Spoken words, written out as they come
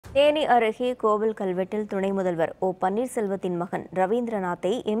தேனி அருகே கோவில் கல்வெட்டில் துணை முதல்வர் ஓ பன்னீர்செல்வத்தின் மகன்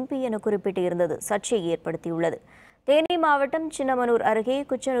ரவீந்திரநாத்தை எம்பி என குறிப்பிட்டு இருந்தது சர்ச்சையை ஏற்படுத்தியுள்ளது. தேனி மாவட்டம் சின்னமனூர் அருகே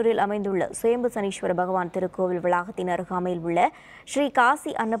குச்சனூரில் அமைந்துள்ள சுயம்பு சனீஸ்வர பகவான் திருக்கோவில் வளாகத்தின் அருகாமையில் உள்ள ஸ்ரீ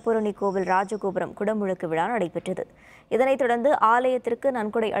காசி அன்னபூரணி கோவில் ராஜகோபுரம் குடமுழுக்கு விழா நடைபெற்றது. இதனைத் தொடர்ந்து ஆலயத்திற்கு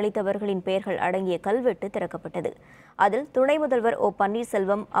நன்கொடை அளித்தவர்களின் பெயர்கள் அடங்கிய கல்வெட்டு திறக்கப்பட்டது. அதில் துணை முதல்வர் ஓ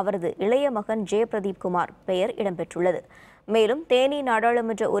பன்னீர்செல்வம், அவரது இளைய மகன் ஜெயபிரதீப் குமார் பெயர் இடம்பெற்றுள்ளது. மேலும் தேனி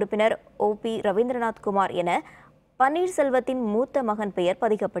நாடாளுமன்ற உறுப்பினர் ஓ.பி. ரவீந்திரநாத் குமார் என பன்னீர்செல்வத்தின் மூத்த மகன் பெயர்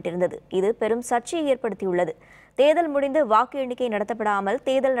பதிக்கப்பட்டிருந்தது. இது பெரும் சர்ச்சையை ஏற்படுத்தியுள்ளது. தேர்தல் முடிந்து வாக்கு எண்ணிக்கை நடத்தப்படாமல்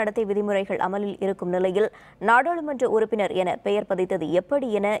தேர்தல் நடத்தை விதிமுறைகள் அமலில் இருக்கும் நிலையில் நாடாளுமன்ற உறுப்பினர் என பெயர் பதித்தது எப்படி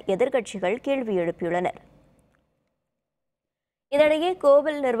என எதிர்க்கட்சிகள் கேள்வி எழுப்பியுள்ளனர். இதனிடையே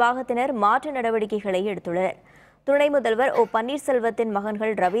கோவில் நிர்வாகத்தினர் மாற்று நடவடிக்கைகளை எடுத்துள்ளனர். துணை முதல்வர் ஓ பன்னீர்செல்வத்தின்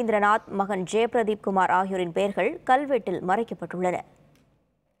மகன்கள் ரவீந்திரநாத், மகன் ஜெயபிரதீப் குமார் ஆகியோரின் பெயர்கள் கல்வெட்டில் மறைக்கப்பட்டுள்ளன.